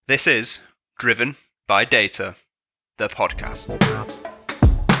This is Driven by Data, the podcast.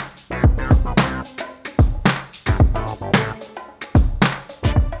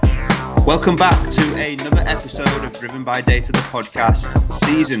 Welcome back to another episode of Driven by Data, the podcast,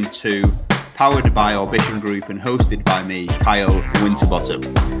 Season 2, powered by Orbition Group and hosted by me, Kyle Winterbottom.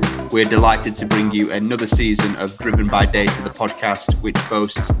 We're delighted to bring you another season of Driven by Data, the podcast, which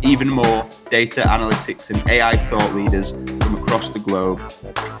boasts even more data analytics and AI thought leaders from across the globe.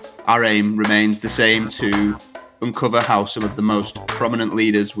 Our aim remains the same: to uncover how some of the most prominent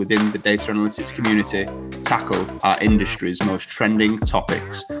leaders within the data analytics community tackle our industry's most trending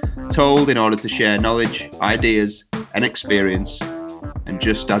topics, told in order to share knowledge, ideas, and experience, and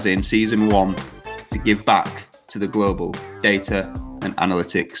just as in Season 1, to give back to the global data and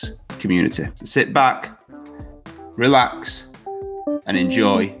analytics community. So sit back, relax, and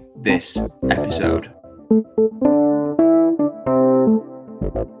enjoy this episode.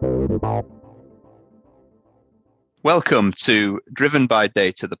 Welcome to Driven by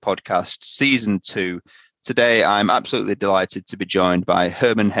Data, the podcast, Season 2. Today, I'm absolutely delighted to be joined by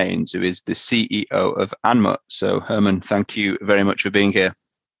Herman Haynes, who is the CEO of Anmut. So, Herman, thank you very much for being here.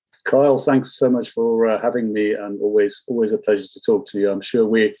 Kyle, thanks so much for having me, and always a pleasure to talk to you. I'm sure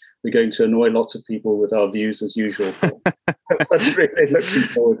we're going to annoy lots of people with our views as usual. I'm really looking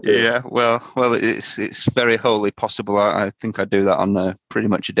forward to it. Yeah, well, it's very wholly possible. I think I do that on pretty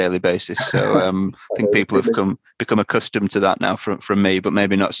much a daily basis. So I think people have become accustomed to that now from me, but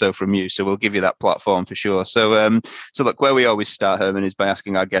maybe not so from you. So we'll give you that platform for sure. So look, where we always start, Herman, is by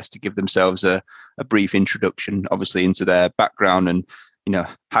asking our guests to give themselves a brief introduction, obviously into their background and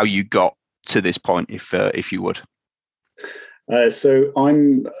how you got to this point, if you would. So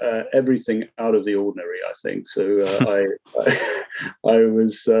I'm everything out of the ordinary, I think. So I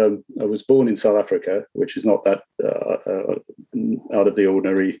was born in South Africa, which is not that out of the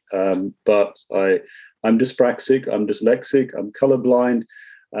ordinary. But I'm dyspraxic, I'm dyslexic, I'm colorblind.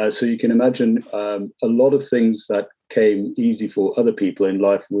 So you can imagine a lot of things that came easy for other people in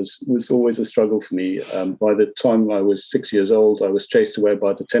life was always a struggle for me. By the time I was 6 years old, I was chased away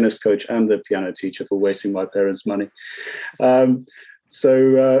by the tennis coach and the piano teacher for wasting my parents' money. But as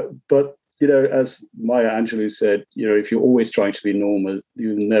Maya Angelou said, if you're always trying to be normal,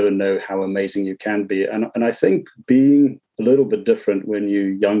 you never know how amazing you can be. And I think being a little bit different when you're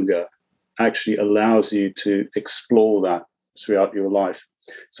younger actually allows you to explore that throughout your life.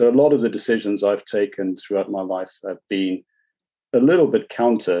 So a lot of the decisions I've taken throughout my life have been a little bit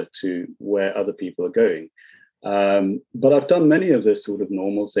counter to where other people are going. But I've done many of the sort of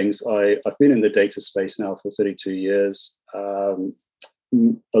normal things. I've been in the data space now for 32 years. A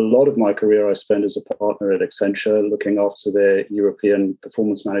lot of my career I spent as a partner at Accenture, looking after their European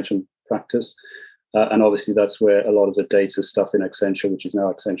performance management practice. And obviously that's where a lot of the data stuff in Accenture, which is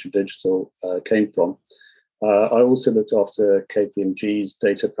now Accenture Digital, came from. I also looked after KPMG's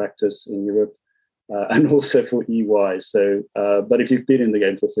data practice in Europe and also for EY. So, but if you've been in the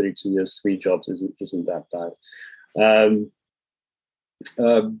game for 32 years, 3 jobs isn't that bad.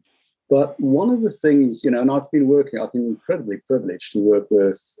 But one of the things, and I've been incredibly privileged to work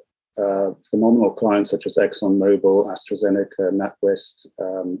with phenomenal clients such as ExxonMobil, AstraZeneca, NatWest,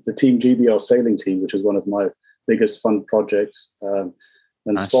 the Team GBR sailing team, which is one of my biggest fund projects.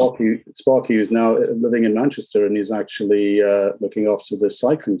 And nice. Sparky is now living in Manchester and is actually looking after the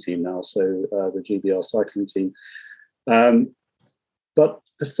cycling team now, so the GBR cycling team. But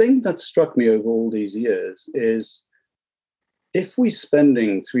the thing that struck me over all these years is if we're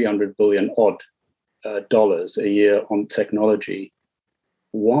spending $300 billion odd dollars a year on technology,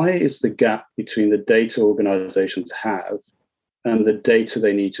 why is the gap between the data organizations have and the data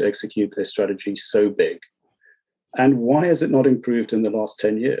they need to execute their strategy so big? And why has it not improved in the last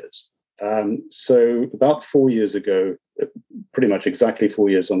 10 years? So about 4 years ago, pretty much exactly 4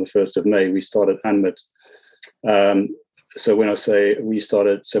 years on the 1st of May, we started Anmut. So when I say we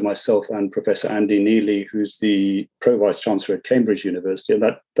started, so myself and Professor Andy Neely, who's the Pro Vice Chancellor at Cambridge University,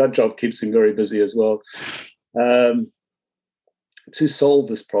 and that job keeps him very busy as well, to solve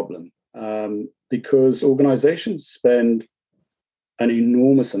this problem. Because organizations spend an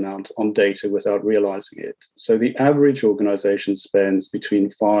enormous amount on data without realizing it. So the average organization spends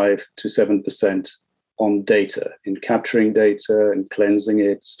between 5 to 7% on data, in capturing data and cleansing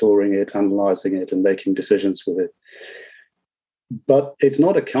it, storing it, analyzing it, and making decisions with it. But it's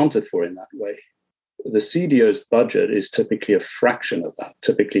not accounted for in that way. The CDO's budget is typically a fraction of that,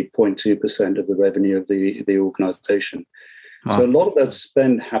 typically 0.2% of the revenue of the organization. Wow. So a lot of that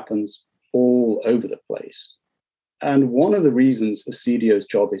spend happens all over the place. And one of the reasons the CDO's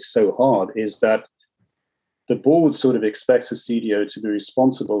job is so hard is that the board sort of expects a CDO to be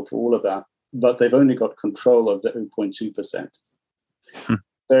responsible for all of that, but they've only got control of the 0.2%.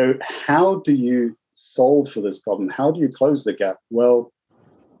 So how do you solve for this problem? How do you close the gap? Well,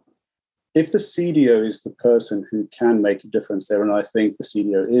 if the CDO is the person who can make a difference there, and I think the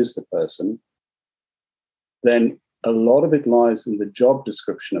CDO is the person, then a lot of it lies in the job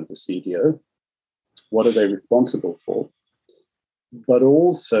description of the CDO. What are they responsible for? But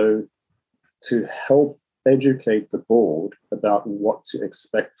also to help educate the board about what to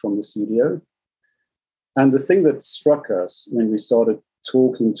expect from the CDO. And the thing that struck us when we started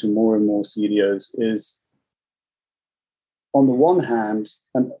talking to more and more CDOs is, on the one hand,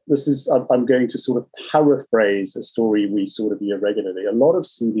 and this is, I'm going to sort of paraphrase a story we sort of hear regularly, a lot of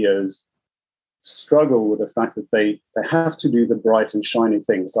CDOs struggle with the fact that they have to do the bright and shiny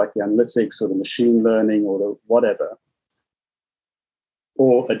things like the analytics or the machine learning or the whatever,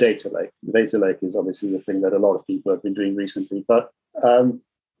 or a data lake. The data lake is obviously the thing that a lot of people have been doing recently. But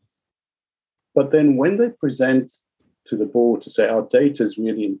then when they present to the board to say our data is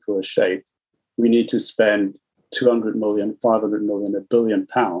really in poor shape, we need to spend 200 million, 500 million, £1 billion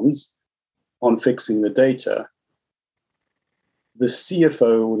on fixing the data, the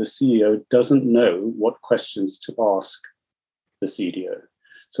CFO or the CEO doesn't know what questions to ask the CDO.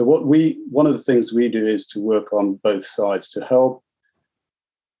 So one of the things we do is to work on both sides to help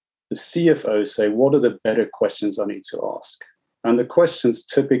the CFO say, what are the better questions I need to ask? And the questions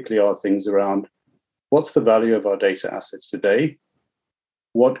typically are things around, what's the value of our data assets today?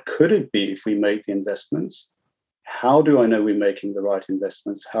 What could it be if we make the investments? How do I know we're making the right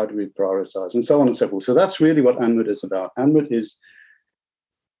investments? How do we prioritize? And so on and so forth. So that's really what Anwit is about. Anwit is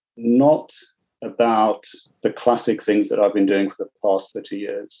not about the classic things that I've been doing for the past 30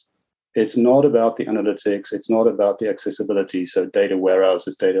 years. It's not about the analytics. It's not about the accessibility, so data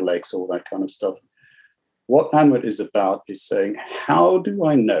warehouses, data lakes, all that kind of stuff. What Anwit is about is saying, how do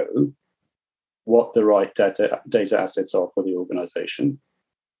I know what the right data assets are for the organization?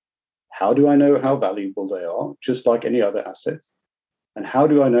 How do I know how valuable they are, just like any other asset? And how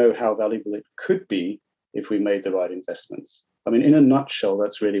do I know how valuable it could be if we made the right investments? I mean, in a nutshell,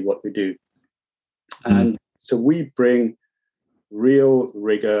 that's really what we do. And so we bring real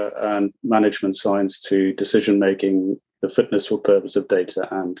rigor and management science to decision-making, the fitness for purpose of data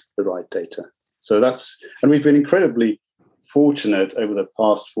and the right data. So and we've been incredibly fortunate over the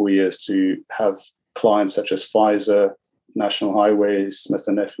past 4 years to have clients such as Pfizer, National Highways, Smith &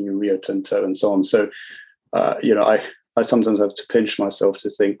 Nephew, Rio Tinto, and so on. So, I sometimes have to pinch myself to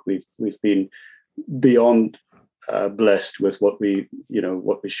think we've been beyond blessed with what we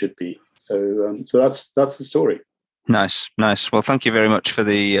should be. So that's the story. Nice. Well, thank you very much for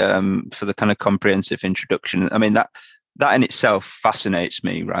the kind of comprehensive introduction. I mean, that in itself fascinates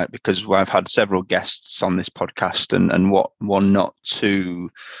me, right? Because I've had several guests on this podcast, and one not too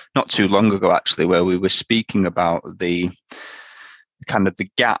long ago actually, where we were speaking about the kind of the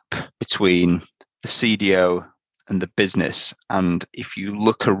gap between the CDO and the business. And if you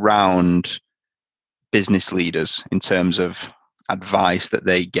look around business leaders in terms of advice that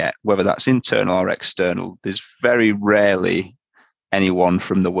they get, whether that's internal or external, there's very rarely anyone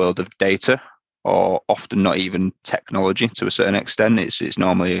from the world of data, or often not even technology to a certain extent. It's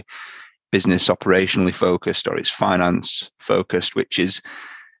normally business operationally focused, or it's finance focused, which is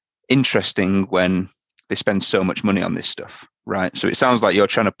interesting when they spend so much money on this stuff, right? So it sounds like you're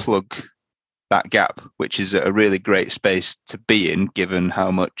trying to plug that gap, which is a really great space to be in, given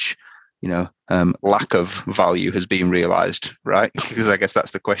how much lack of value has been realized, right? Because I guess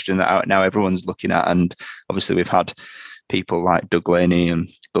that's the question that now everyone's looking at. And obviously we've had people like Doug Laney and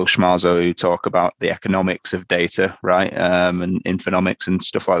Bill Schmarzo who talk about the economics of data, right? And infonomics and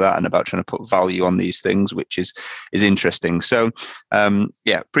stuff like that, and about trying to put value on these things, which is interesting. So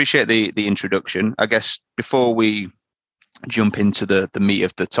appreciate the introduction. I guess before we jump into the meat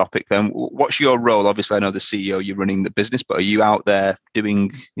of the topic, then what's your role? Obviously I know the CEO, you're running the business, but are you out there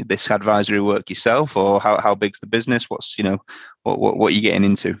doing this advisory work yourself, or how big's the business? What's what are you getting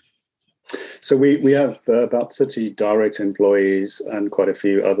into? So we have about 30 direct employees and quite a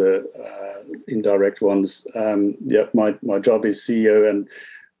few other indirect ones. My job is CEO, and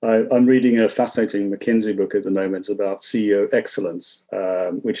I'm reading a fascinating McKinsey book at the moment about CEO excellence,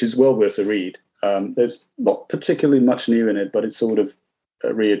 which is well worth a read. There's not particularly much new in it, but it sort of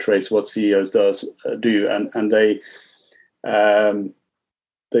reiterates what CEOs do, and they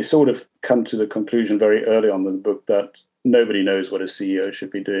sort of come to the conclusion very early on in the book that nobody knows what a CEO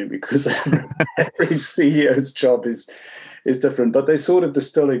should be doing, because every CEO's job is different. But they sort of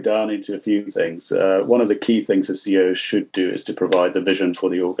distill it down into a few things. One of the key things a CEO should do is to provide the vision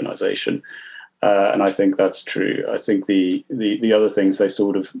for the organization. And I think that's true. I think the other things they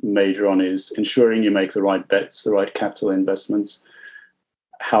sort of major on is ensuring you make the right bets, the right capital investments,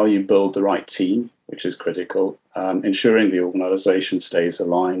 how you build the right team, which is critical, ensuring the organization stays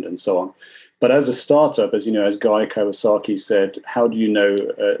aligned and so on. But as a startup, as you know, as Guy Kawasaki said, how do you know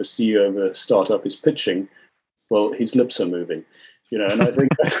a CEO of a startup is pitching? Well, his lips are moving, and I think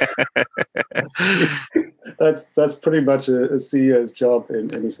that's pretty much a CEO's job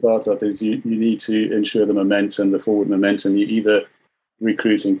in a startup is you need to ensure the momentum, the forward momentum. You're either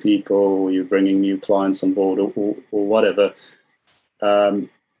recruiting people or you're bringing new clients on board or whatever.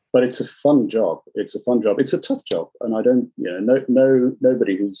 But it's a fun job. It's a fun job. It's a tough job, and I don't,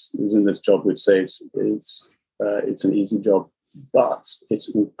 nobody who's in this job would say it's an easy job, but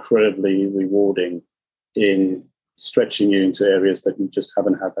it's incredibly rewarding in stretching you into areas that you just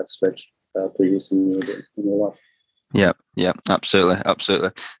haven't had that stretch previously in your life. Yeah, absolutely.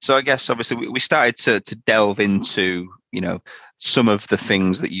 So I guess obviously we started to delve into some of the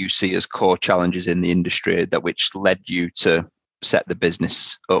things that you see as core challenges in the industry that which led you to set the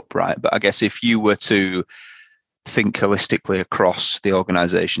business up, right? But I guess if you were to think holistically across the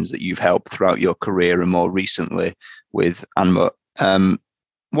organizations that you've helped throughout your career and more recently with Anmut,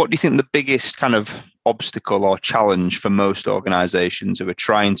 what do you think the biggest kind of obstacle or challenge for most organizations who are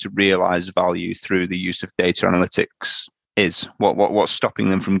trying to realize value through the use of data analytics is? What's stopping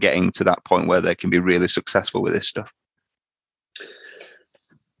them from getting to that point where they can be really successful with this stuff?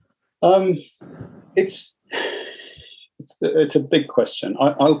 It's a big question.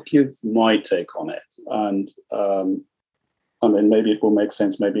 I'll give my take on it, and then maybe it will make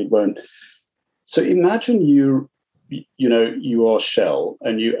sense, maybe it won't. So imagine you are Shell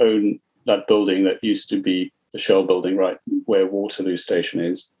and you own that building that used to be the Shell building, right, where Waterloo Station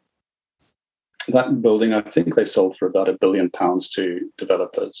is. That building, I think they sold for about £1 billion to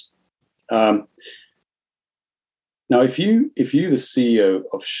developers. Now, if you're the CEO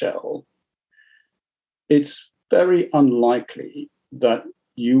of Shell, it's very unlikely that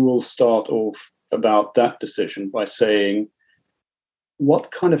you will start off about that decision by saying,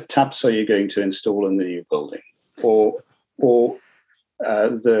 what kind of taps are you going to install in the new building? Or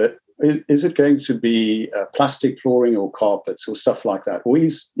is it going to be plastic flooring or carpets or stuff like that? Or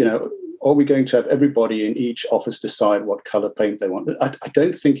are we going to have everybody in each office decide what color paint they want? I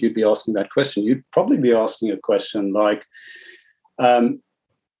don't think you'd be asking that question. You'd probably be asking a question like,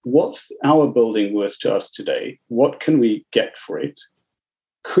 what's our building worth to us today? What can we get for it?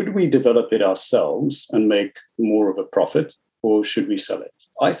 Could we develop it ourselves and make more of a profit, or should we sell it?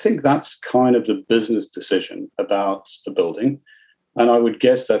 I think that's kind of the business decision about the building. And I would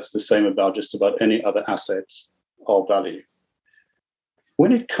guess that's the same about just about any other asset of value.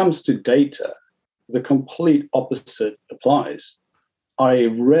 When it comes to data, the complete opposite applies. I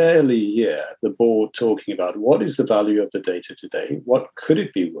rarely hear the board talking about what is the value of the data today, what could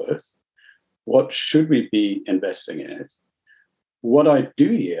it be worth, what should we be investing in it. What I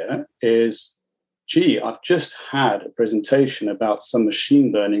do hear is, I've just had a presentation about some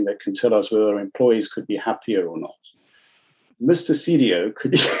machine learning that can tell us whether employees could be happier or not. Mr. CDO,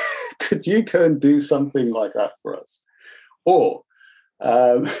 could you go and do something like that for us? Or,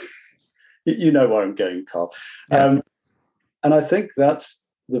 you know where I'm going, Carl. Yeah. And I think that's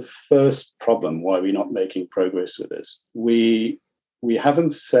the first problem why we're not making progress with this. We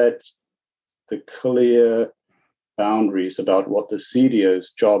haven't set the clear boundaries about what the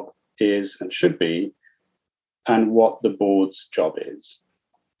CDO's job is and should be, and what the board's job is.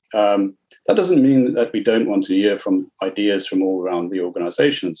 That doesn't mean that we don't want to hear from ideas from all around the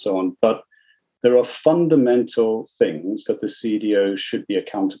organization and so on, but there are fundamental things that the CDO should be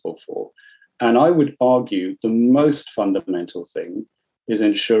accountable for. And I would argue the most fundamental thing is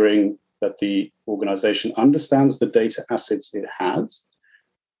ensuring that the organization understands the data assets it has,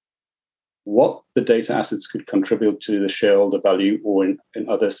 what the data assets could contribute to the shareholder value or in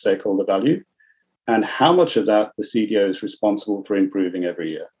other stakeholder value, and how much of that the CDO is responsible for improving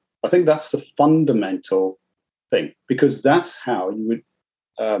every year. I think that's the fundamental thing, because that's how you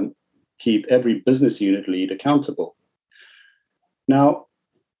would keep every business unit lead accountable. Now,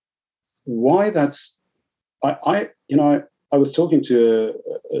 why that's, I was talking to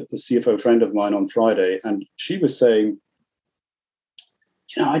a CFO friend of mine on Friday, and she was saying,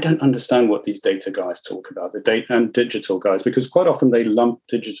 I don't understand what these data guys talk about, the data and digital guys, because quite often they lump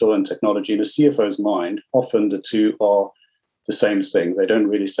digital and technology in a CFO's mind. Often the two are the same thing. They don't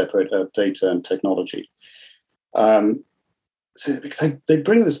really separate out data and technology. So they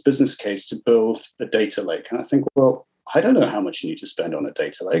bring this business case to build a data lake. And I think, well, I don't know how much you need to spend on a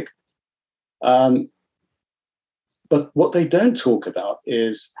data lake. But what they don't talk about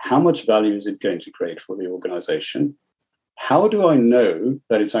is how much value is it going to create for the organization? How do I know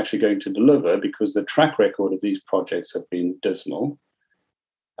that it's actually going to deliver? Because the track record of these projects have been dismal.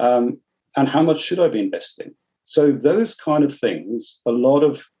 And how much should I be investing? So those kind of things, a lot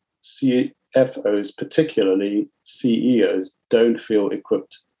of CFOs, particularly CEOs, don't feel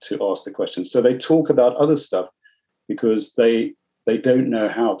equipped to ask the questions. So they talk about other stuff because they don't know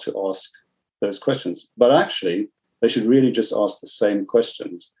how to ask those questions. But actually, they should really just ask the same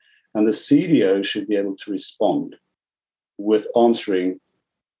questions. And the CDO should be able to respond with answering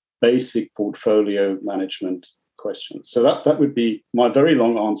basic portfolio management questions. So that would be my very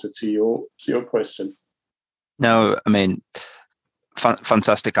long answer to your question. No, I mean,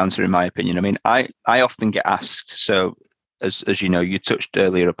 fantastic answer in my opinion. I mean, I often get asked, so as you know, you touched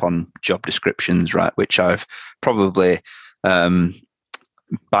earlier upon job descriptions, right, which I've probably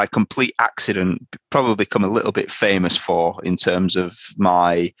by complete accident probably become a little bit famous for in terms of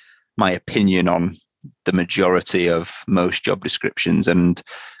my opinion on the majority of most job descriptions. And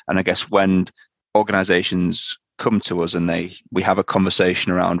I guess when organizations come to us and we have a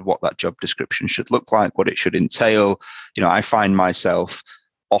conversation around what that job description should look like, what it should entail, I find myself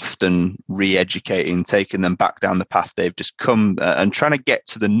often re-educating, taking them back down the path they've just come, and trying to get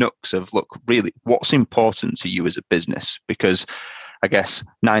to the nooks of, look, really, what's important to you as a business? Because I guess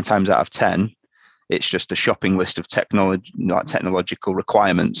 9 times out of 10, it's just a shopping list of technological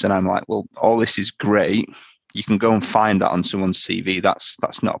requirements. And I'm like, well, all this is great. You can go and find that on someone's CV.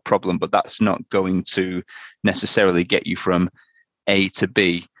 That's not a problem, but that's not going to necessarily get you from A to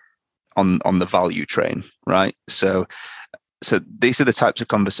B on the value train, right? So these are the types of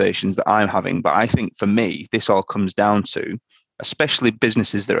conversations that I'm having. But I think for me, this all comes down to, especially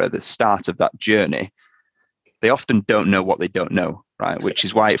businesses that are at the start of that journey, they often don't know what they don't know, right? Which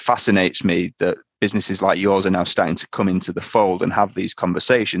is why it fascinates me that businesses like yours are now starting to come into the fold and have these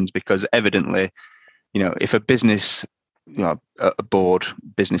conversations, because evidently, if a business, a board,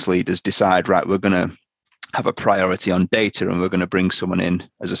 business leaders decide, right, we're going to have a priority on data and we're going to bring someone in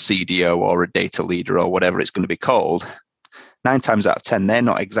as a CDO or a data leader or whatever it's going to be called, 9 times out of 10, they're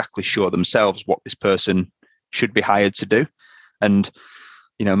not exactly sure themselves what this person should be hired to do. And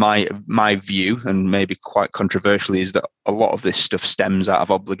my view, and maybe quite controversially, is that a lot of this stuff stems out of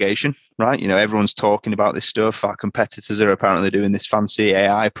obligation, right? Everyone's talking about this stuff. Our competitors are apparently doing this fancy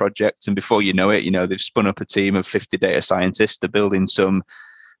AI project, and before you know it, they've spun up a team of 50 data scientists. They're building some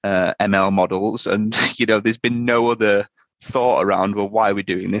ML models, and there's been no other thought around, well, why are we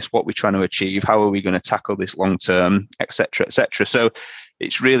doing this? What are we trying to achieve? How are we going to tackle this long term, et cetera, et cetera. So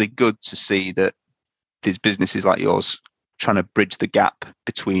it's really good to see that these businesses like yours trying to bridge the gap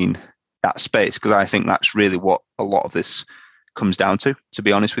between that space, because I think that's really what a lot of this comes down to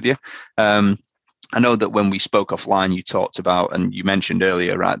be honest with you. I know that when we spoke offline, you talked about, and you mentioned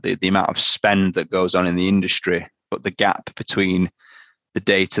earlier, right, the amount of spend that goes on in the industry, but the gap between the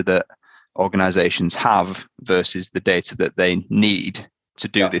data that organizations have versus the data that they need to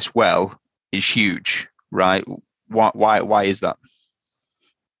do this well is huge, right? Why is that?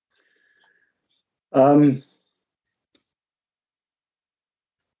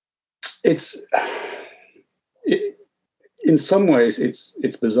 In some ways,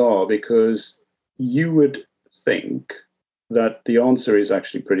 it's bizarre, because you would think that the answer is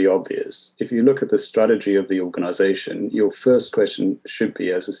actually pretty obvious. If you look at the strategy of the organization, your first question should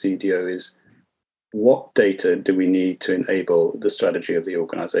be, as a CDO, is what data do we need to enable the strategy of the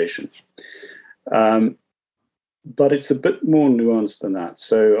organization? But it's a bit more nuanced than that.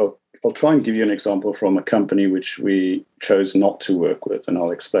 So I'll try and give you an example from a company which we chose not to work with, and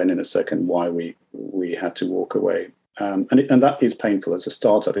I'll explain in a second why we had to walk away. And that is painful. As a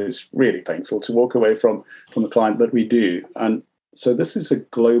startup, it's really painful to walk away from a client, but we do. And so this is a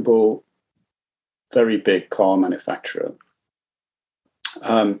global, very big car manufacturer.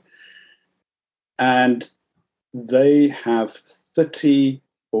 And they have 30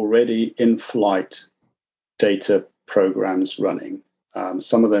 already in-flight data programs running.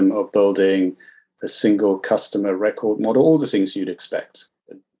 Some of them are building a single customer record model, all the things you'd expect.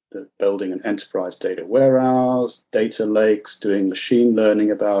 They're building an enterprise data warehouse, data lakes, doing machine learning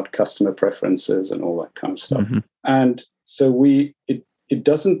about customer preferences and all that kind of stuff. Mm-hmm. And so it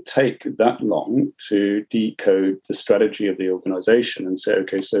doesn't take that long to decode the strategy of the organization and say,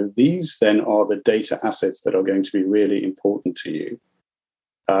 okay, so these then are the data assets that are going to be really important to you.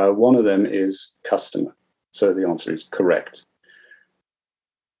 One of them is customer. So the answer is correct.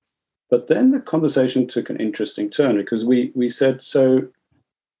 But then the conversation took an interesting turn, because we said, so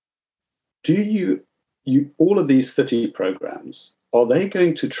do you all of these 30 programs, are they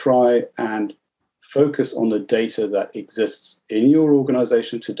going to try and focus on the data that exists in your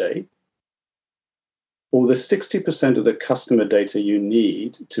organization today, or the 60% of the customer data you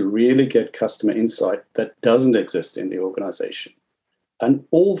need to really get customer insight that doesn't exist in the organization. And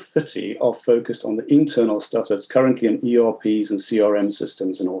all 30 are focused on the internal stuff that's currently in ERPs and CRM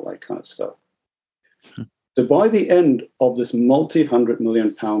systems and all that kind of stuff. So by the end of this multi-100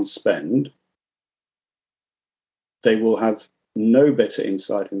 million-pound spend, they will have no better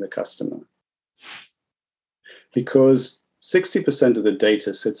insight in the customer, because 60% of the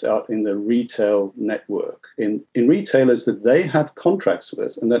data sits out in the retail network, in retailers that they have contracts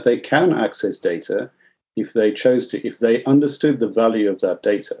with and that they can access data if they chose to, if they understood the value of that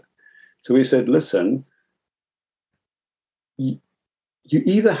data. So we said, listen, you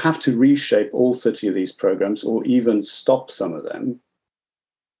either have to reshape all 30 of these programs or even stop some of them,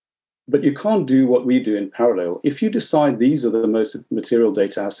 but you can't do what we do in parallel. If you decide these are the most material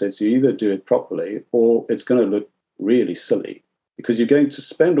data assets, you either do it properly or it's going to look really silly, because you're going to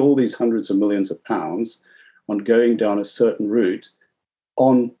spend all these hundreds of millions of pounds on going down a certain route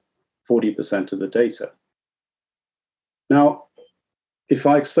on 40% of the data. Now, if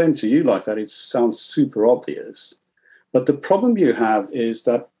I explain to you like that, it sounds super obvious. But the problem you have is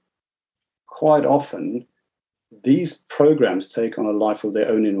that quite often these programs take on a life of their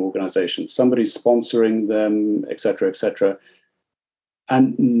own in organizations. Somebody's sponsoring them, et cetera,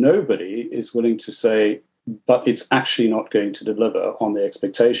 and nobody is willing to say, but it's actually not going to deliver on the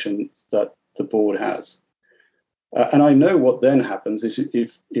expectation that the board has. And I know what then happens is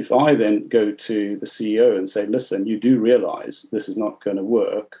if I then go to the CEO and say, listen, you do realize this is not going to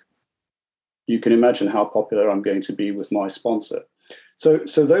work, you can imagine how popular I'm going to be with my sponsor. So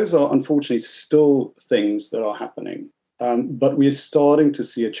those are unfortunately still things that are happening. But we're starting to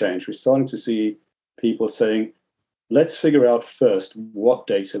see a change. We're starting to see people saying, let's figure out first what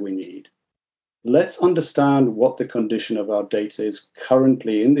data we need. Let's understand what the condition of our data is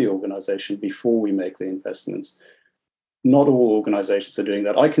currently in the organization before we make the investments. Not all organizations are doing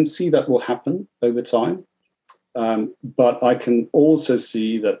that. I can see that will happen over time. But I can also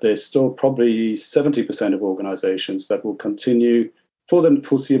see that there's still probably 70% of organizations that will continue for the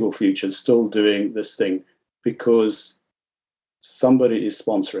foreseeable future still doing this thing because somebody is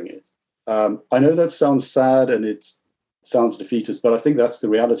sponsoring it. I know that sounds sad and it sounds defeatist, but I think that's the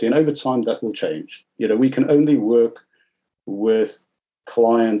reality. And over time, that will change. We can only work with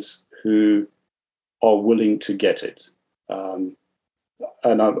clients who are willing to get it.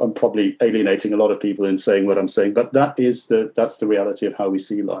 And I'm probably alienating a lot of people in saying what I'm saying, but that's the reality of how we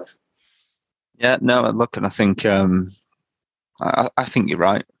see life. Yeah, no, look, and I think I think you're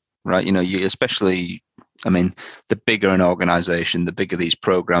right. Right, you especially, the bigger an organization, the bigger these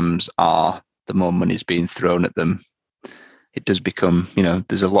programs are, the more money is being thrown at them. It does become,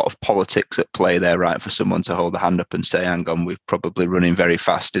 there's a lot of politics at play there, right? For someone to hold the hand up and say, hang on, we're probably running very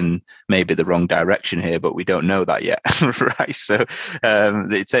fast in maybe the wrong direction here, but we don't know that yet, right? So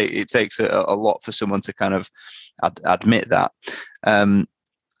it takes a lot for someone to kind of admit that.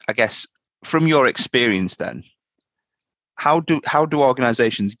 I guess from your experience then, how do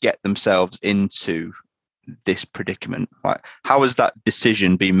organizations get themselves into this predicament? Like, how has that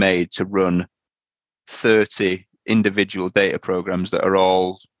decision been made to run 30 individual data programs that are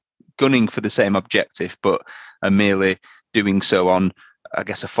all gunning for the same objective, but are merely doing so on, I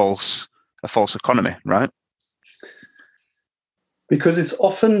guess, a false economy, right? Because it's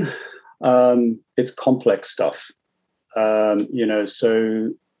often it's complex stuff.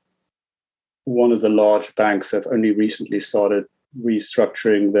 So one of the large banks have only recently started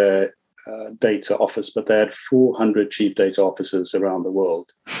restructuring their data office, but they had 400 chief data officers around the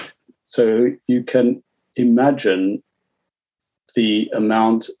world. So you can imagine the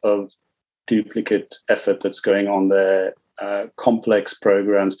amount of duplicate effort that's going on there, complex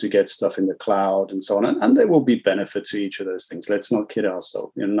programs to get stuff in the cloud and so on. And there will be benefit to each of those things. Let's not kid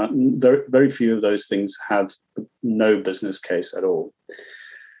ourselves. Very, very few of those things have no business case at all.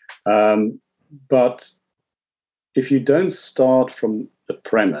 But if you don't start from the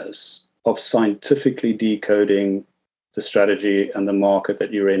premise of scientifically decoding the strategy and the market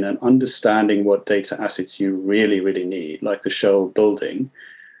that you're in and understanding what data assets you really, really need, like the Shell building,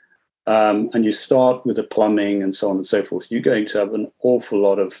 and you start with the plumbing and so on and so forth, you're going to have an awful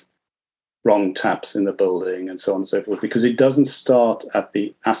lot of wrong taps in the building and so on and so forth, because it doesn't start at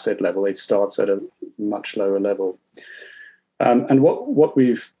the asset level. It starts at a much lower level. And what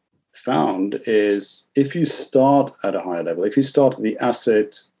we've found is if you start at a higher level, if you start at the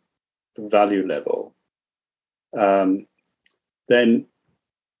asset value level, then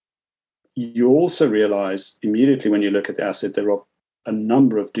you also realize immediately when you look at the asset, there are a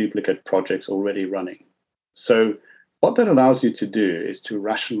number of duplicate projects already running. So what that allows you to do is to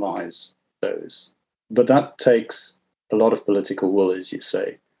rationalize those. But that takes a lot of political will, as you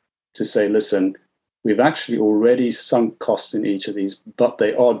say, to say, listen, we've actually already sunk costs in each of these, but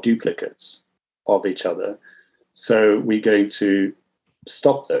they are duplicates of each other. So we're going to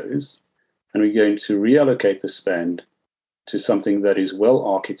stop those, and we're going to reallocate the spend to something that is well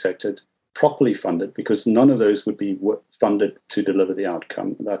architected, properly funded, because none of those would be funded to deliver the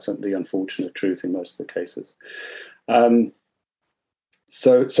outcome. That's the unfortunate truth in most of the cases.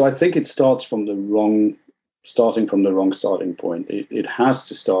 So I think it starts from the wrong starting point. It has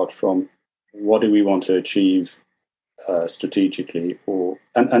to start from what do we want to achieve strategically,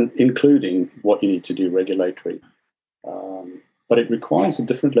 and including what you need to do regulatory. But it requires a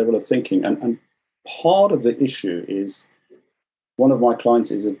different level of thinking. And part of the issue is one of my clients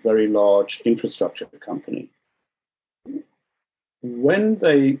is a very large infrastructure company. When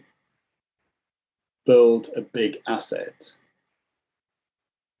they build a big asset,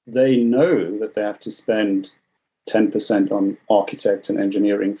 they know that they have to spend 10% on architect and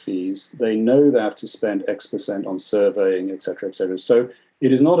engineering fees. They know they have to spend X% on surveying, et cetera, et cetera. So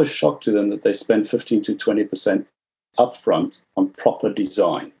it is not a shock to them that they spend 15 to 20% upfront on proper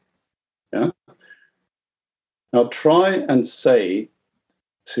design. Yeah. Now try and say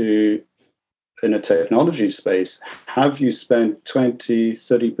in a technology space, have you spent 20,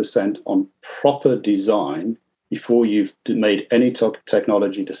 30% on proper design before you've made any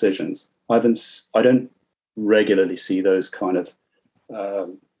technology decisions? I don't regularly see those kind of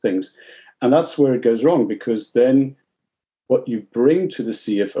things. And that's where it goes wrong, because then what you bring to the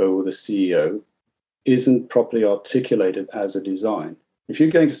CFO or the CEO isn't properly articulated as a design. If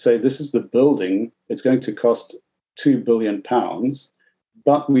you're going to say, this is the building, it's going to cost £2 billion,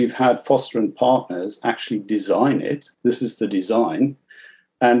 but we've had Foster and Partners actually design it, this is the design,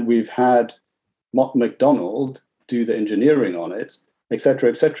 and we've had Mott MacDonald do the engineering on it, et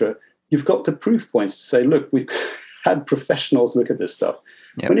cetera, you've got the proof points to say, look, we've had professionals look at this stuff.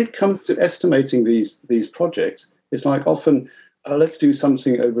 Yep. When it comes to estimating these projects, it's like often, let's do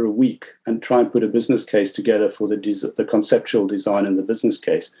something over a week and try and put a business case together for the conceptual design and the business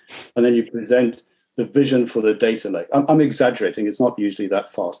case. And then you present the vision for the data lake. I'm exaggerating. It's not usually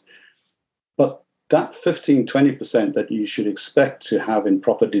that fast. But that 15, 20% that you should expect to have in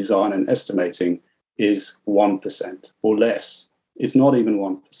proper design and estimating is 1% or less. It's not even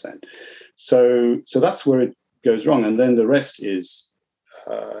 1%. So that's where it goes wrong. And then the rest is,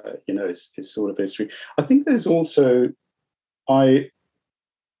 is sort of history. I think there's also, I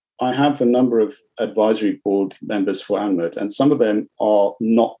have a number of advisory board members for ANMUT, and some of them are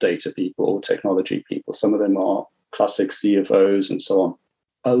not data people or technology people. Some of them are classic CFOs and so on.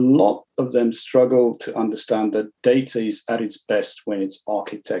 A lot of them struggle to understand that data is at its best when it's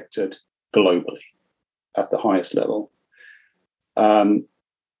architected globally at the highest level.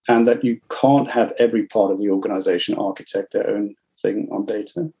 And that you can't have every part of the organization architect their own thing on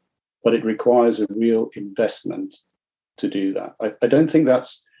data, but it requires a real investment to do that. I don't think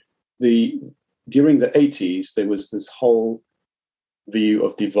that's during the 80s, there was this whole view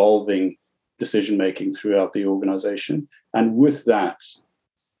of devolving decision-making throughout the organization. And with that,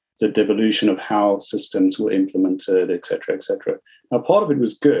 the devolution of how systems were implemented, et cetera, et cetera. Now, part of it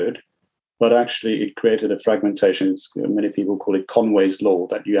was good, but actually it created a fragmentation. Many people call it Conway's Law,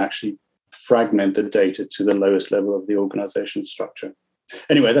 that you actually fragment the data to the lowest level of the organization structure.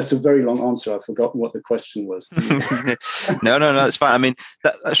 Anyway, that's a very long answer. I've forgotten what the question was. No, it's fine. I mean,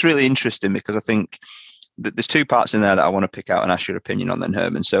 that's really interesting, because I think that there's two parts in there that I want to pick out and ask your opinion on then,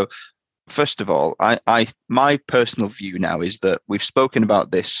 Herman. So first of all, my personal view now is that we've spoken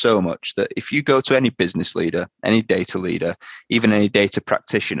about this so much that if you go to any business leader, any data leader, even any data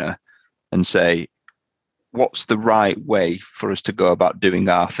practitioner, and say, what's the right way for us to go about doing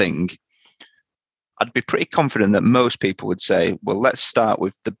our thing? I'd be pretty confident that most people would say, well, let's start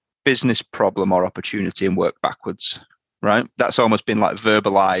with the business problem or opportunity and work backwards, right? That's almost been like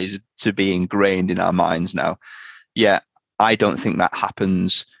verbalized to be ingrained in our minds now. Yeah, I don't think that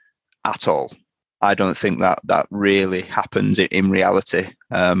happens at all. I don't think that really happens in reality.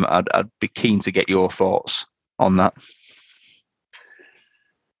 I'd be keen to get your thoughts on that.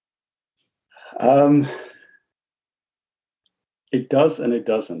 It does and it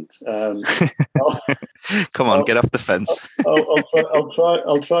doesn't. Come on, get off the fence.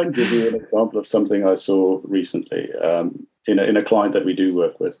 I'll try and give you an example of something I saw recently in a client that we do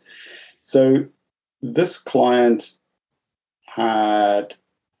work with. So this client had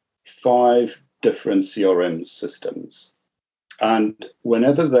 5 different CRM systems, and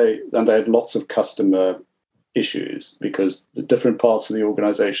whenever they had lots of customer issues because the different parts of the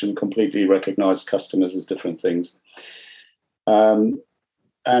organization completely recognize customers as different things.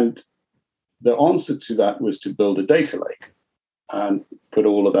 And the answer to that was to build a data lake and put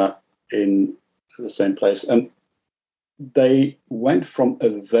all of that in the same place. And they went from a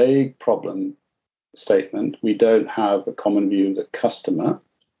vague problem statement, we don't have a common view of the customer,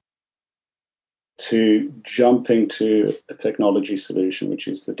 to jumping to a technology solution, which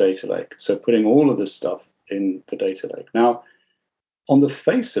is the data lake. So putting all of this stuff in the data lake. Now, on the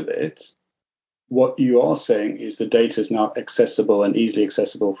face of it, what you are saying is the data is now accessible and easily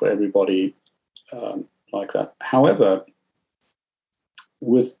accessible for everybody like that. However,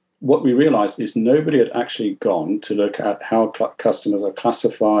 with what we realized is nobody had actually gone to look at how customers are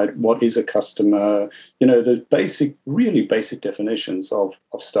classified, what is a customer, the basic, really basic definitions of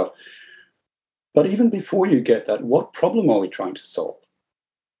stuff. But even before you get that, what problem are we trying to solve?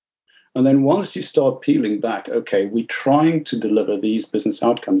 And then once you start peeling back, okay, we're trying to deliver these business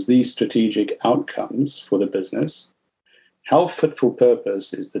outcomes, these strategic outcomes for the business. How fit for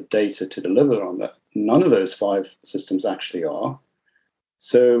purpose is the data to deliver on that? None of those 5 systems actually are.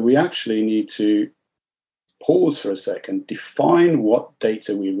 So we actually need to pause for a second, define what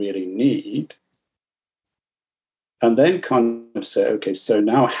data we really need, and then kind of say, okay, so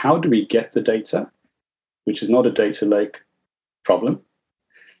now how do we get the data, which is not a data lake problem?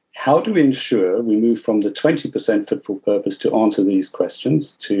 How do we ensure we move from the 20% fit for purpose to answer these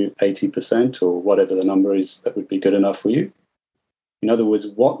questions to 80% or whatever the number is that would be good enough for you? In other words,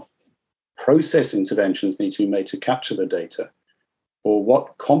 what process interventions need to be made to capture the data? Or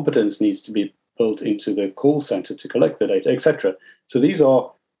what competence needs to be built into the call center to collect the data, etc. So these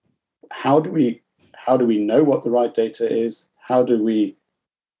are, how do we know what the right data is? How do we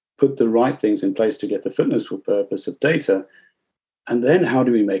put the right things in place to get the fitness for purpose of data? And then how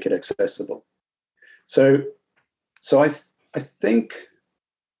do we make it accessible? So I think,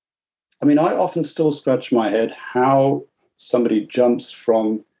 I often still scratch my head how somebody jumps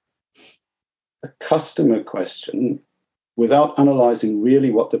from a customer question without analyzing really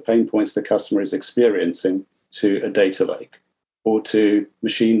what the pain points the customer is experiencing to a data lake or to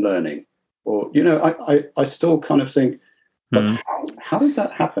machine learning. Or, I still kind of think, but how did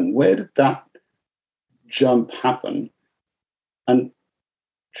that happen? Where did that jump happen? And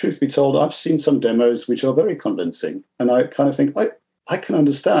truth be told, I've seen some demos which are very convincing. And I kind of think, I can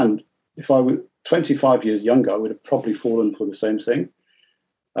understand if I were 25 years younger, I would have probably fallen for the same thing.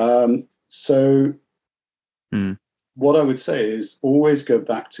 What I would say is always go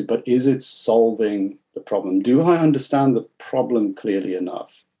back to, but is it solving the problem? Do I understand the problem clearly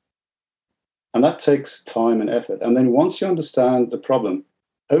enough? And that takes time and effort. And then once you understand the problem,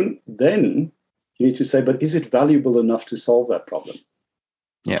 then you need to say, but is it valuable enough to solve that problem?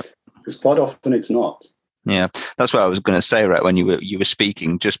 Yeah. Because quite often it's not. Yeah, that's what I was going to say, right, when you were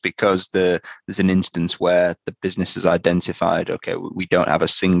speaking, just because there's an instance where the business has identified, okay, we don't have a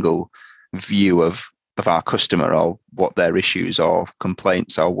single view of our customer or what their issues or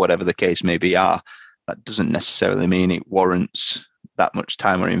complaints or whatever the case may be are, that doesn't necessarily mean it warrants that much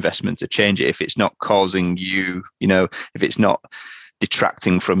time or investment to change it if it's not causing you, if it's not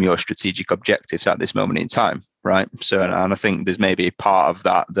detracting from your strategic objectives at this moment in time, right? So, and I think there's maybe a part of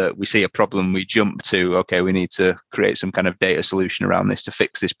that we see a problem, we jump to, okay, we need to create some kind of data solution around this to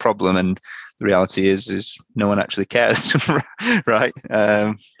fix this problem, and the reality is no one actually cares, right?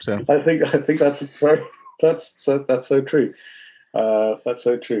 So I think that's so true. That's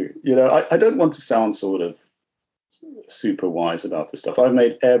so true. I don't want to sound sort of super wise about this stuff. I've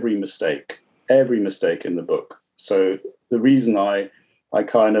made every mistake in the book. So the reason I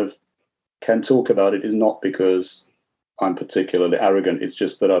kind of can talk about it is not because I'm particularly arrogant. It's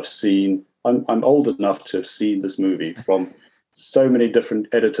just that I'm old enough to have seen this movie from so many different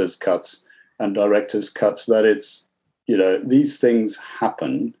editors' cuts and directors' cuts that it's, these things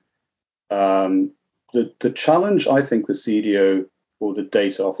happen. The challenge I think the CDO or the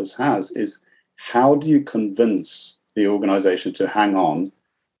data office has is, how do you convince the organization to hang on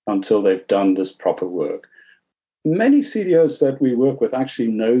until they've done this proper work? Many CDOs that we work with actually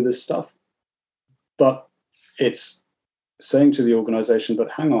know this stuff, but it's saying to the organization,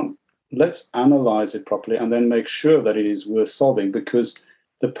 but hang on, let's analyze it properly and then make sure that it is worth solving, because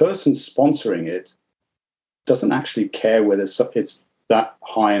the person sponsoring it doesn't actually care whether it's that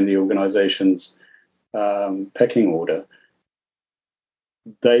high in the organization's pecking order.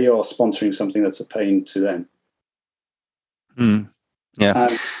 They are sponsoring something that's a pain to them. Yeah.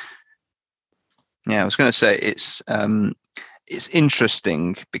 Yeah, I was going to say it's it's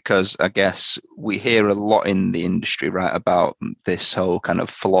interesting because I guess we hear a lot in the industry, right, about this whole kind of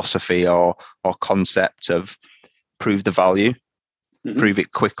philosophy or concept of prove the value, prove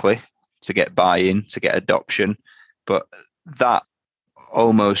it quickly to get buy-in, to get adoption. But that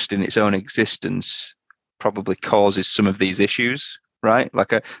almost in its own existence probably causes some of these issues, right?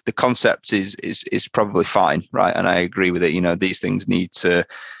 Like the concept is probably fine, right? And I agree with it. You know, these things need to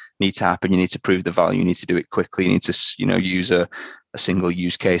happen. You need to prove the value. You need to do it quickly. You need to, use a single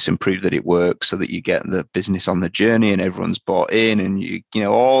use case and prove that it works so that you get the business on the journey and everyone's bought in and you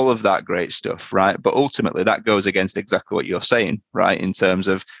know, all of that great stuff, right? But ultimately that goes against exactly what you're saying, right? In terms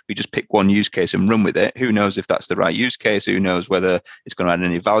of we just pick one use case and run with it. Who knows if that's the right use case? Who knows whether it's going to add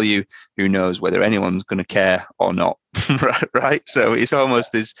any value? Who knows whether anyone's going to care or not, right? So it's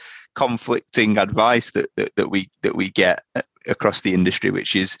almost this conflicting advice that we get across the industry,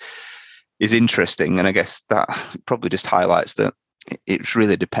 which is interesting. And I guess that probably just highlights that it's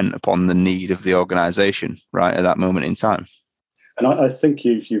really dependent upon the need of the organization, right, at that moment in time. And I think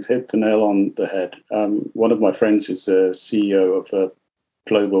you've hit the nail on the head. One of my friends is a CEO of a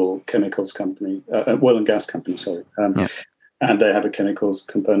global chemicals company, oil and gas company, sorry. And they have a chemicals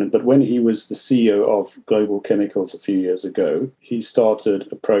component. But when he was the CEO of Global Chemicals a few years ago, he started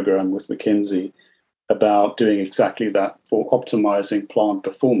a program with McKinsey about doing exactly that for optimizing plant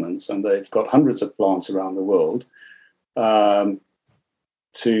performance. And they've got hundreds of plants around the world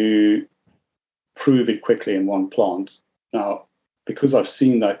to prove it quickly in one plant. Now, because I've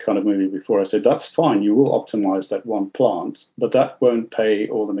seen that kind of movie before, I said, that's fine, you will optimize that one plant, but that won't pay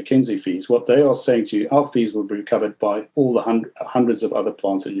all the McKinsey fees. What they are saying to you, our fees will be recovered by all the hundreds of other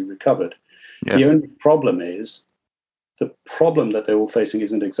plants that you've recovered. Yeah. The only problem is, the problem that they're all facing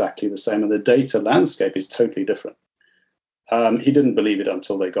isn't exactly the same, and the data landscape is totally different. He didn't believe it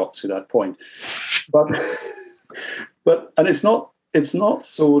until they got to that point. But and it's not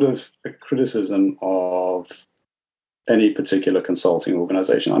sort of a criticism of any particular consulting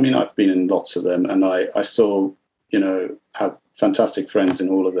organization. I mean, I've been in lots of them, and I still, have fantastic friends in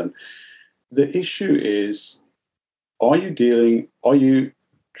all of them. The issue is, are you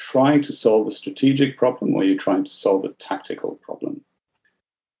trying to solve a strategic problem, or are you trying to solve a tactical problem?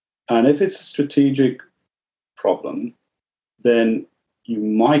 And if it's a strategic problem, then you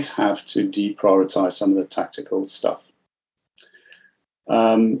might have to deprioritize some of the tactical stuff.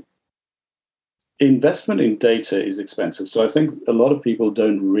 Investment in data is expensive. So I think a lot of people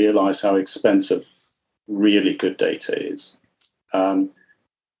don't realize how expensive really good data is. But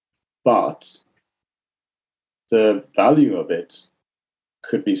the value of it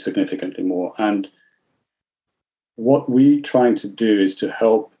could be significantly more. And what we're trying to do is to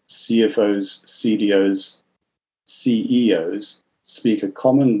help CFOs, CDOs, CEOs speak a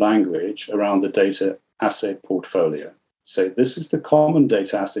common language around the data asset portfolio. So this is the common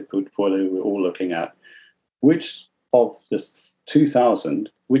data asset portfolio we're all looking at. Which of the 2,000,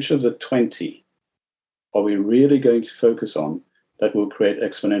 which of the 20 are we really going to focus on that will create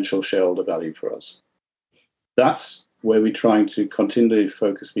exponential shareholder value for us? That's where we're trying to continually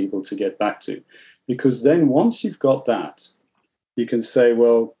focus people to get back to. Because then once you've got that, you can say,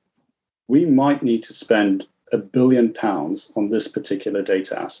 well, we might need to spend £1 billion on this particular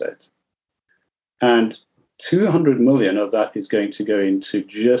data asset. And 200 million of that is going to go into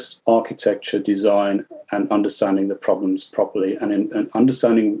just architecture, design, and understanding the problems properly, and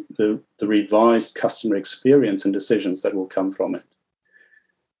understanding the revised customer experience and decisions that will come from it.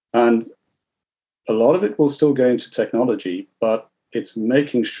 And a lot of it will still go into technology, but it's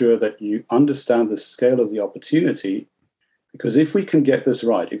making sure that you understand the scale of the opportunity. Because if we can get this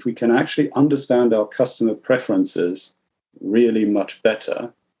right, if we can actually understand our customer preferences really much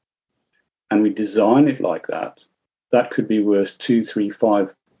better, and we design it like that, that could be worth 2, 3,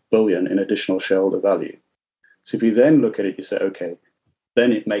 5 billion in additional shareholder value. So if you then look at it, you say, okay,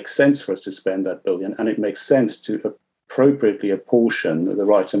 then it makes sense for us to spend that billion, and it makes sense to appropriately apportion the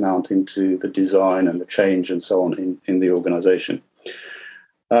right amount into the design and the change and so on in the organization.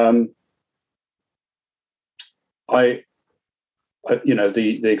 The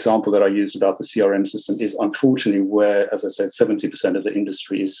example that I used about the CRM system is unfortunately where, as I said, 70% of the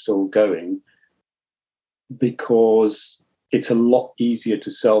industry is still going, because it's a lot easier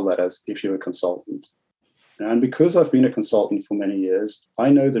to sell that as if you're a consultant. And because I've been a consultant for many years, I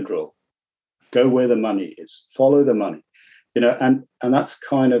know the drill. Go where the money is, follow the money, and that's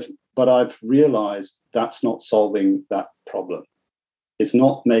kind of, but I've realized that's not solving that problem. It's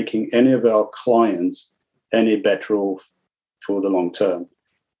not making any of our clients any better off for the long term.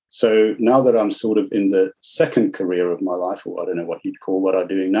 So now that I'm sort of in the second career of my life, or I don't know what you'd call what I'm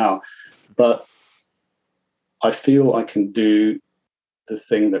doing now, but I feel I can do the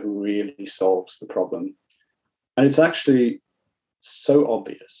thing that really solves the problem. And it's actually so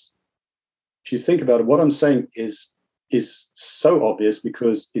obvious. If you think about it, what I'm saying is so obvious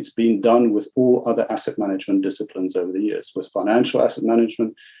because it's been done with all other asset management disciplines over the years. With financial asset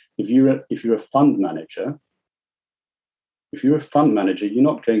management, if you're a fund manager, you're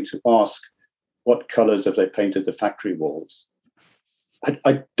not going to ask what colors have they painted the factory walls.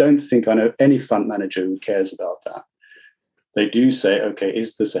 I don't think I know any fund manager who cares about that. They do say, okay,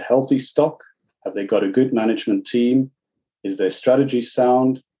 is this a healthy stock? Have they got a good management team? Is their strategy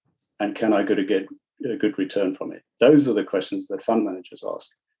sound? And can I get a good return from it? Those are the questions that fund managers ask.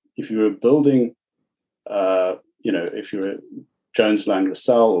 If you're building, if you're a Jones Lang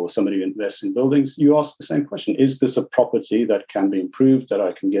LaSalle or somebody who invests in buildings, you ask the same question. Is this a property that can be improved, that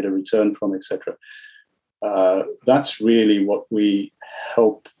I can get a return from, etc.? That's really what we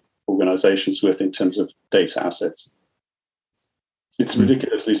help organizations with in terms of data assets. It's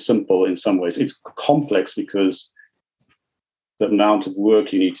ridiculously simple in some ways. It's complex because the amount of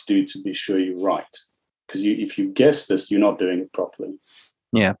work you need to do to be sure you're right. Because if you guess this, you're not doing it properly.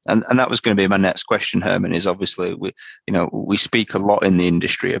 Yeah, and that was going to be my next question, Herman, is obviously we speak a lot in the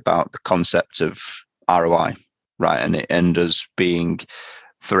industry about the concept of ROI, right? And us being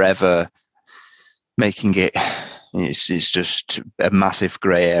forever making it's just a massive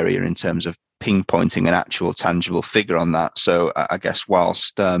grey area in terms of pinpointing an actual tangible figure on that. So I guess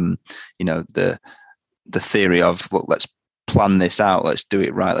whilst the theory of, look, let's plan this out, let's do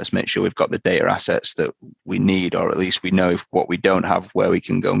it right, let's make sure we've got the data assets that we need, or at least we know what we don't have, where we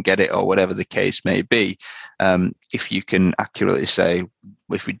can go and get it, or whatever the case may be. If you can accurately say,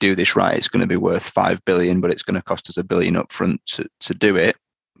 if we do this right, it's going to be worth 5 billion, but it's going to cost us $1 billion up front to do it,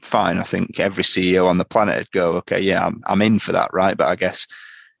 fine. I think every CEO on the planet would go, okay, yeah, I'm in for that, right? But I guess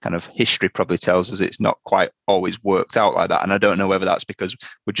kind of history probably tells us it's not quite always worked out like that. And I don't know whether that's because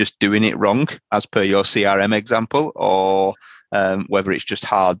we're just doing it wrong, as per your CRM example, or whether it's just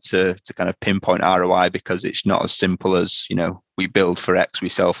hard to kind of pinpoint ROI because it's not as simple as, we build for X, we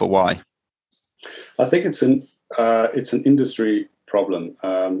sell for Y. I think it's an industry problem.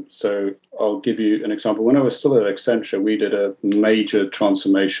 So I'll give you an example. When I was still at Accenture, we did a major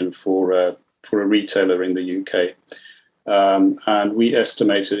transformation for a retailer in the UK. And we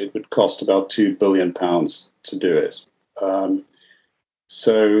estimated it would cost about £2 billion to do it.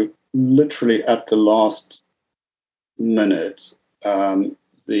 So literally at the last minute,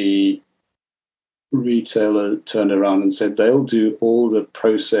 the retailer turned around and said they'll do all the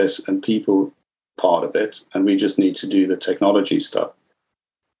process and people part of it, and we just need to do the technology stuff.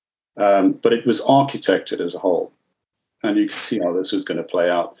 But it was architected as a whole, and you can see how this was going to play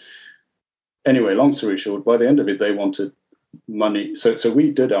out. Anyway, long story short, by the end of it, they wanted money. So we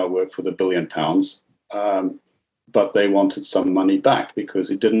did our work for the £1 billion, but they wanted some money back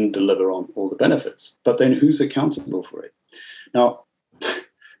because it didn't deliver on all the benefits. But then who's accountable for it? Now,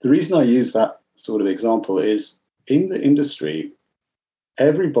 the reason I use that sort of example is in the industry,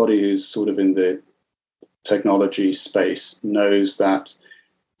 everybody who's sort of in the technology space knows that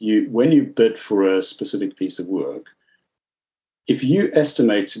when you bid for a specific piece of work, if you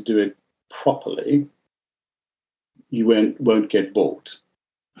estimate to do it properly, you won't get bought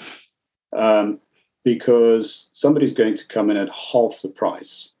because somebody's going to come in at half the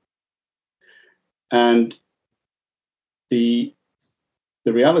price. And the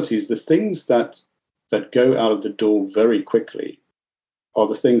reality is the things that go out of the door very quickly are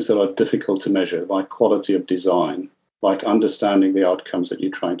the things that are difficult to measure, like quality of design, like understanding the outcomes that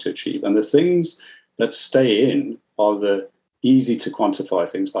you're trying to achieve. And the things that stay in are the easy to quantify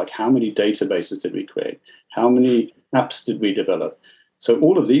things, like how many databases did we create? How many apps did we develop? So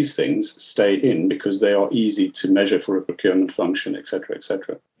all of these things stay in because they are easy to measure for a procurement function, et cetera, et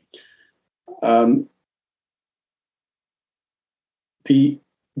cetera.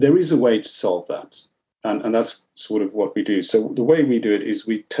 There is a way to solve that. And that's sort of what we do. So the way we do it is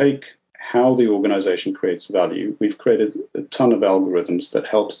we take how the organization creates value. We've created a ton of algorithms that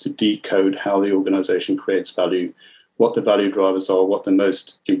helps to decode how the organization creates value, what the value drivers are, what the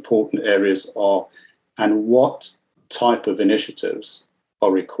most important areas are, and what type of initiatives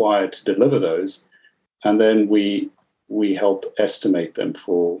are required to deliver those. And then we help estimate them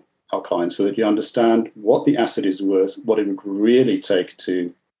for our clients so that you understand what the asset is worth, what it would really take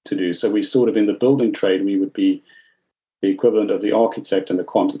to do. So we sort of, in the building trade, we would be the equivalent of the architect and the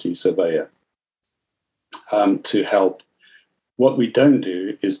quantity surveyor to help. What we don't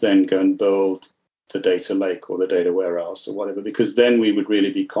do is then go and build the data lake or the data warehouse or whatever, because then we would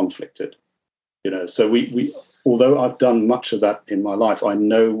really be conflicted. So we although I've done much of that in my life, I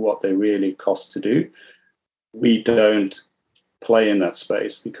know what they really cost to do. we don't play in that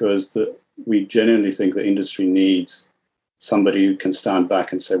space because we genuinely think the industry needs somebody who can stand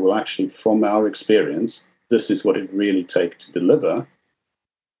back and say, well, actually, from our experience, this is what it really takes to deliver.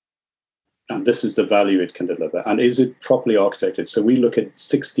 And this is the value it can deliver. And is it properly architected? So we look at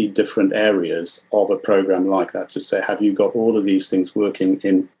 60 different areas of a program like that to say, have you got all of these things working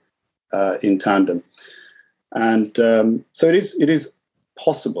in tandem? And so it is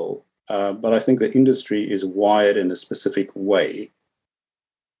possible, but I think the industry is wired in a specific way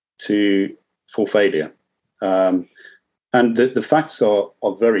for failure. And the facts are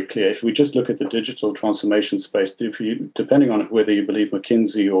very clear. If we just look at the digital transformation space, depending on whether you believe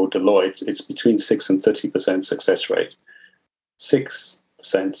McKinsey or Deloitte, it's between 6 and 30% success rate. 6%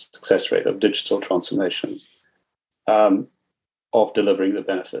 success rate of digital transformations, of delivering the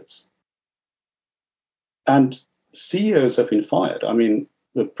benefits. And CEOs have been fired. I mean,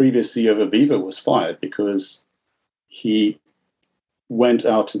 the previous CEO of Aviva was fired because he went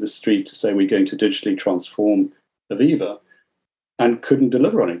out to the street to say, we're going to digitally transform Aviva, and couldn't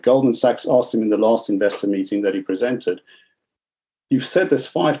deliver on it. Goldman Sachs asked him in the last investor meeting that he presented, you've said this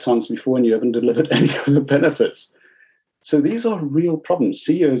 5 times before and you haven't delivered any of the benefits. So these are real problems.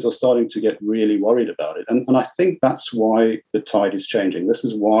 CEOs are starting to get really worried about it. And I think that's why the tide is changing. This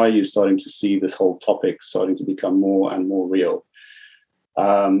is why you're starting to see this whole topic starting to become more and more real.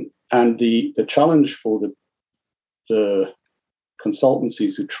 And the challenge for the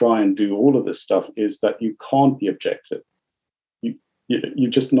consultancies who try and do all of this stuff is that you can't be objective. You're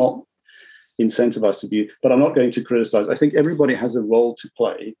just not incentivized to be. But I'm not going to criticize. I think everybody has a role to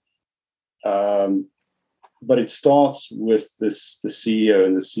play, but it starts with the CEO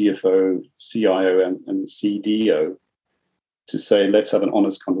and the CFO, CIO, and the CDO to say, let's have an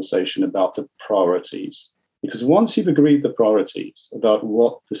honest conversation about the priorities. Because once you've agreed the priorities about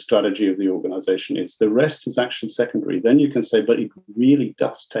what the strategy of the organization is, the rest is actually secondary. Then you can say, but it really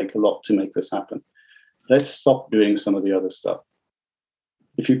does take a lot to make this happen. Let's stop doing some of the other stuff.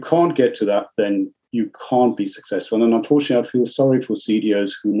 If you can't get to that, then you can't be successful. And unfortunately, I feel sorry for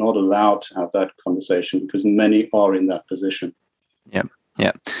CDOs who are not allowed to have that conversation because many are in that position.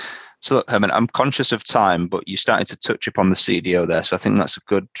 Yeah. So look, Herman, I'm conscious of time, but you started to touch upon the CDO there. So I think that's a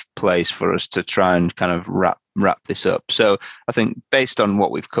good place for us to try and kind of wrap this up. So I think based on what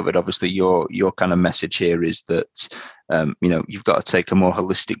we've covered, obviously your kind of message here is that, you've got to take a more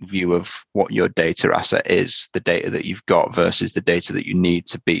holistic view of what your data asset is, the data that you've got versus the data that you need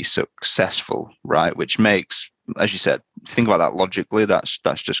to be successful, right? Which makes, as you said, think about that logically, that's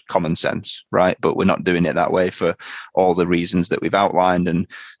just common sense, right? But we're not doing it that way for all the reasons that we've outlined. And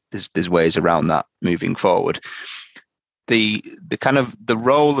there's ways around that moving forward. The kind of the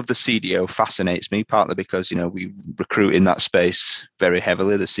role of the CDO fascinates me, partly because we recruit in that space very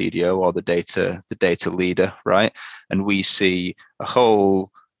heavily, the CDO or the data leader, right? And we see a whole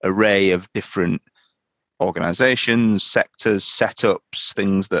array of different organizations, sectors, setups,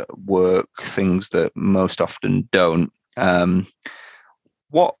 things that work, things that most often don't.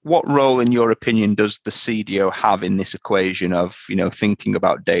 What role, in your opinion, does the CDO have in this equation of thinking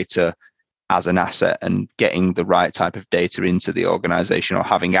about data as an asset and getting the right type of data into the organization or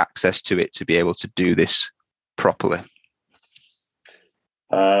having access to it to be able to do this properly?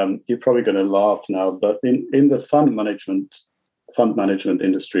 You're probably going to laugh now, but in the fund management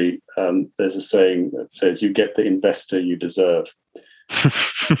industry, there's a saying that says, "You get the investor you deserve."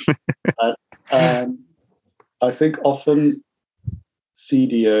 I think often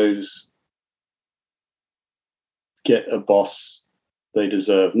CDOs get a boss they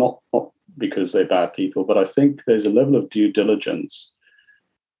deserve, not because they're bad people, but I think there's a level of due diligence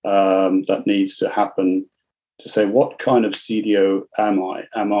that needs to happen to say, what kind of CDO am I?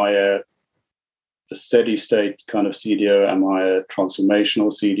 Am I a steady state kind of CDO? Am I a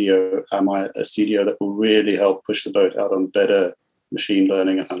transformational CDO? Am I a CDO that will really help push the boat out on better machine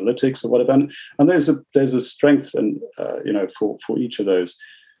learning and analytics or whatever? And there's a strength and for each of those.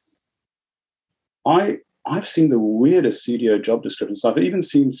 I've seen the weirdest CDO job descriptions. I've even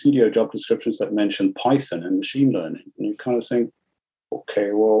seen CDO job descriptions that mention Python and machine learning. And you kind of think, okay,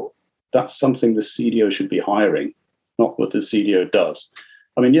 well, that's something the CDO should be hiring, not what the CDO does.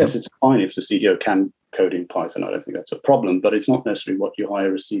 I mean, yes, it's fine if the CDO can code in Python. I don't think that's a problem, but it's not necessarily what you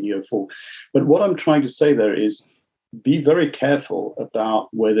hire a CDO for. But what I'm trying to say there is be very careful about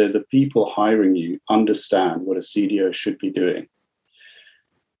whether the people hiring you understand what a CDO should be doing.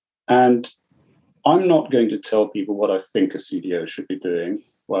 And I'm not going to tell people what I think a CDO should be doing.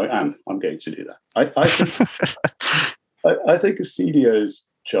 Well, I'm going to do that. I think a CDO's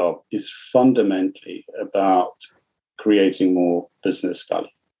job is fundamentally about creating more business value.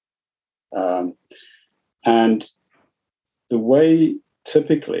 And the way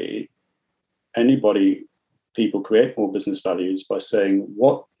typically people create more business value is by saying,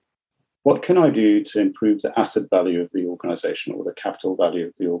 what can I do to improve the asset value of the organization or the capital value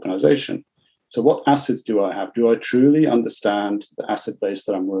of the organization? So what assets do I have? Do I truly understand the asset base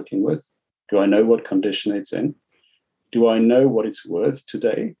that I'm working with? Do I know what condition it's in? Do I know what it's worth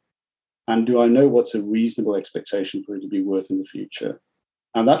today? And do I know what's a reasonable expectation for it to be worth in the future?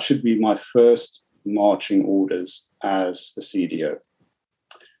 And that should be my first marching orders as a CDO.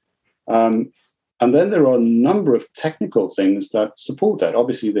 And then there are a number of technical things that support that.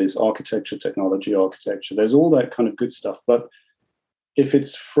 Obviously, there's architecture, technology architecture. There's all that kind of good stuff. But if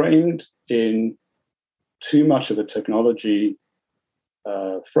it's framed in too much of a technology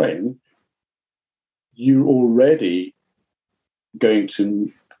frame, you're already going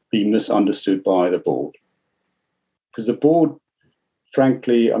to be misunderstood by the board. Because the board,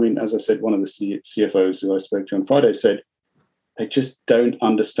 frankly, I mean, as I said, one of the CFOs who I spoke to on Friday said, they just don't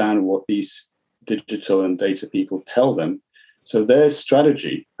understand what these digital and data people tell them. So their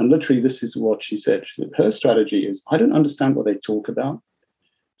strategy, and literally this is what she said, her strategy is, I don't understand what they talk about.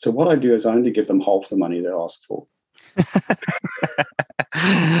 So what I do is I only give them half the money they ask for.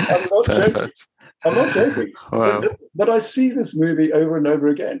 Perfect. I'm not joking. Wow. But I see this movie over and over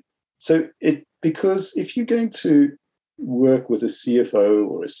again. So because if you're going to work with a CFO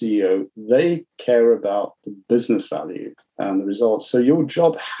or a CEO, they care about the business value and the results. So your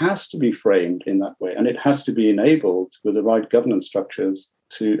job has to be framed in that way, and it has to be enabled with the right governance structures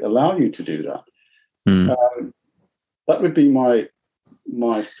to allow you to do that. That would be my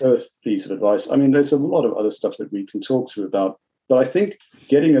first piece of advice. I mean, there's a lot of other stuff that we can talk through about, but I think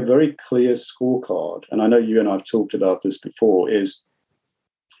getting a very clear scorecard, and I know you and I have talked about this before, is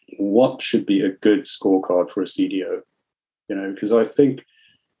what should be a good scorecard for a CDO? Because I think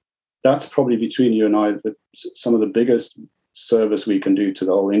that's probably between you and I that some of the biggest service we can do to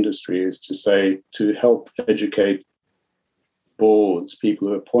the whole industry is to help educate boards, people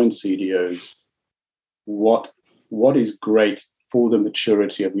who appoint CDOs, what is great for the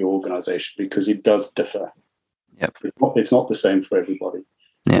maturity of your organization, because it does differ. Yep. It's not the same for everybody.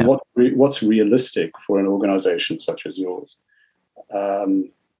 Yeah. What's realistic for an organization such as yours?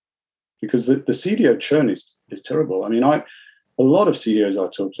 Because the CDO churn is terrible. I mean, a lot of CDOs I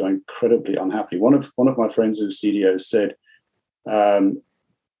talk to are incredibly unhappy. One of my friends who's a CDO said,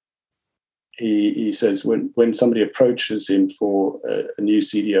 he says when somebody approaches him for a new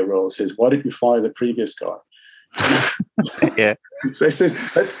CDO role, he says, "Why did you fire the previous guy?" Yeah. So he says,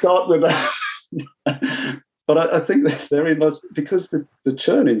 let's start with that. But I think that therein lies, because the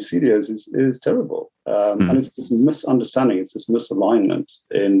churn in CDOs is terrible. And it's this misunderstanding, it's this misalignment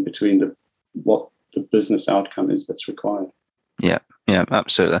in between what the business outcome is that's required. Yeah,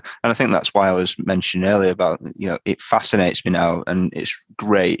 absolutely. And I think that's why I was mentioning earlier about, it fascinates me now, and it's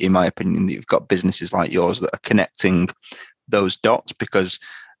great, in my opinion, that you've got businesses like yours that are connecting those dots, because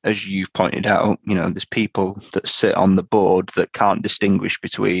as you've pointed out, there's people that sit on the board that can't distinguish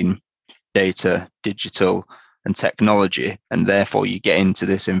between data, digital, and technology. And therefore you get into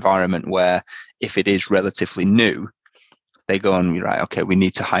this environment where if it is relatively new, they go on, right, okay, we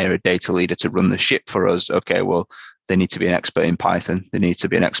need to hire a data leader to run the ship for us. Okay, well, they need to be an expert in Python. They need to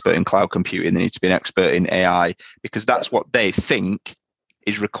be an expert in cloud computing. They need to be an expert in AI, because that's what they think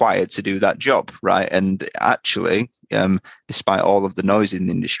is required to do that job, right? And actually, despite all of the noise in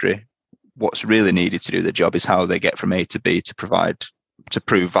the industry, what's really needed to do the job is how they get from A to B to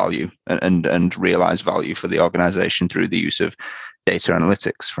prove value and realize value for the organization through the use of data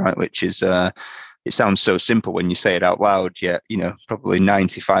analytics, right? Which is it sounds so simple when you say it out loud, yet probably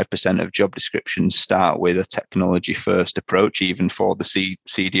 95% of job descriptions start with a technology first approach, even for the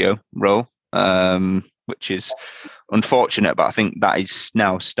CDO role, which is unfortunate. But I think that is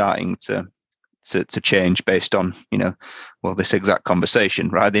now starting to change based on this exact conversation,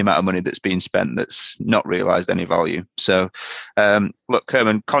 right? The amount of money that's being spent that's not realized any value. So look,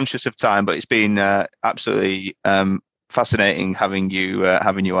 Herman, conscious of time, but it's been absolutely fascinating having you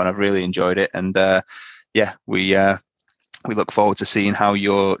on. I've really enjoyed it, and we look forward to seeing how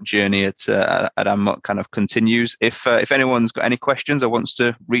your journey at Ammutt kind of continues. If anyone's got any questions or wants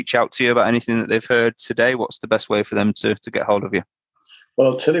to reach out to you about anything that they've heard today, what's the best way for them to get hold of you? Well,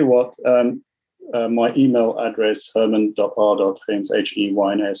 I'll tell you what, my email address, herman.r.haynes,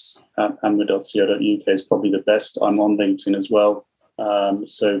 H-E-Y-N-S, @ammutt.co.uk is probably the best. I'm on LinkedIn as well.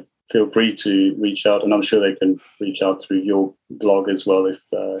 So feel free to reach out, and I'm sure they can reach out through your blog as well if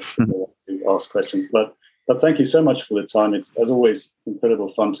they want to ask questions. But thank you so much for the time. It's, as always, incredible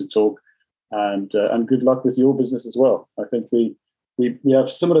fun to talk, and good luck with your business as well. I think we we have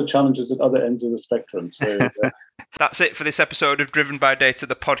similar challenges at other ends of the spectrum. So that's it for this episode of Driven by Data,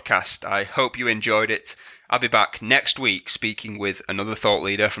 the podcast. I hope you enjoyed it. I'll be back next week speaking with another thought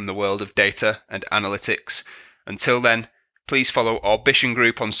leader from the world of data and analytics. Until then, please follow Orbition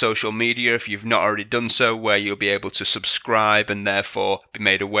Group on social media if you've not already done so, where you'll be able to subscribe and therefore be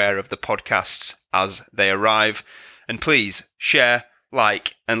made aware of the podcasts as they arrive. And please share,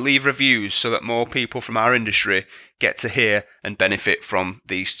 like, and leave reviews so that more people from our industry get to hear and benefit from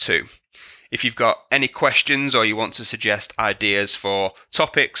these too. If you've got any questions or you want to suggest ideas for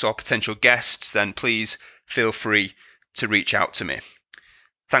topics or potential guests, then please feel free to reach out to me.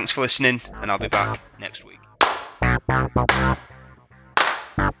 Thanks for listening, and I'll be back next week.